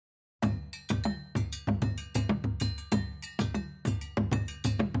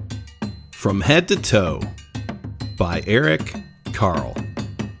From Head to Toe by Eric Carle.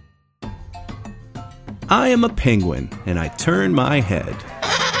 I am a penguin and I turn my head.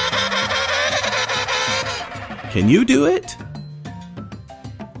 Can you do it?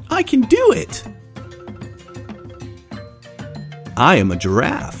 I can do it. I am a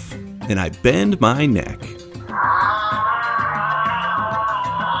giraffe and I bend my neck.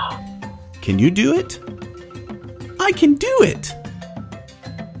 Can you do it? I can do it.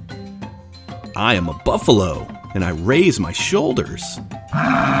 I am a buffalo and I raise my shoulders.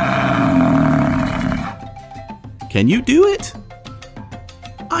 Can you do it?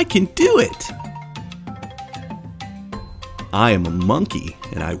 I can do it. I am a monkey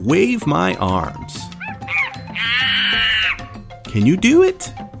and I wave my arms. Can you do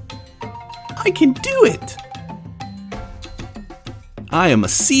it? I can do it. I am a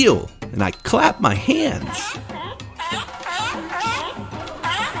seal and I clap my hands.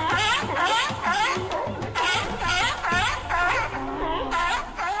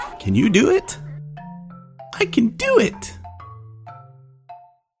 Can you do it? I can do it.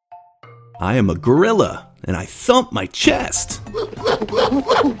 I am a gorilla and I thump my chest.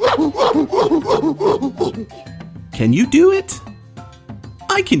 Can you do it?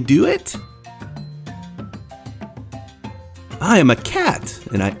 I can do it. I am a cat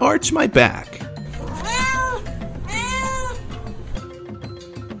and I arch my back.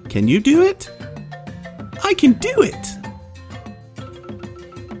 Can you do it? I can do it.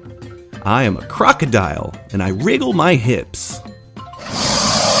 I am a crocodile and I wriggle my hips.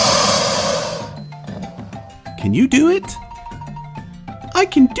 Can you do it? I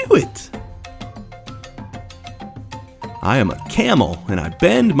can do it. I am a camel and I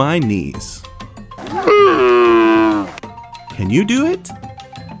bend my knees. Can you do it?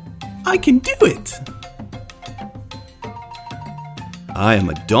 I can do it. I am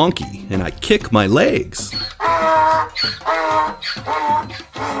a donkey and I kick my legs.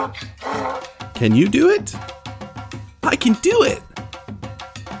 Can you do it? I can do it.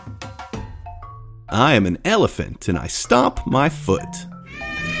 I am an elephant and I stomp my foot.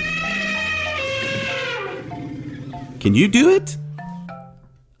 Can you do it?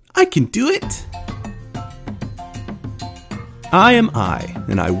 I can do it. I am I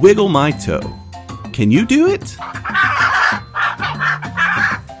and I wiggle my toe. Can you do it?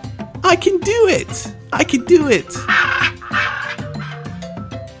 I can do it. I can do it.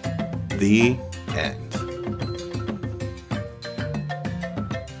 The end.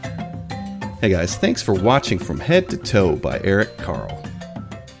 Hey guys, thanks for watching From Head to Toe by Eric Carle.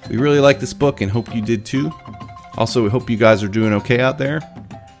 We really like this book and hope you did too. Also, we hope you guys are doing okay out there.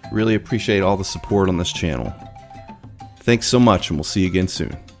 Really appreciate all the support on this channel. Thanks so much and we'll see you again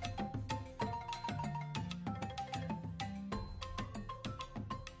soon.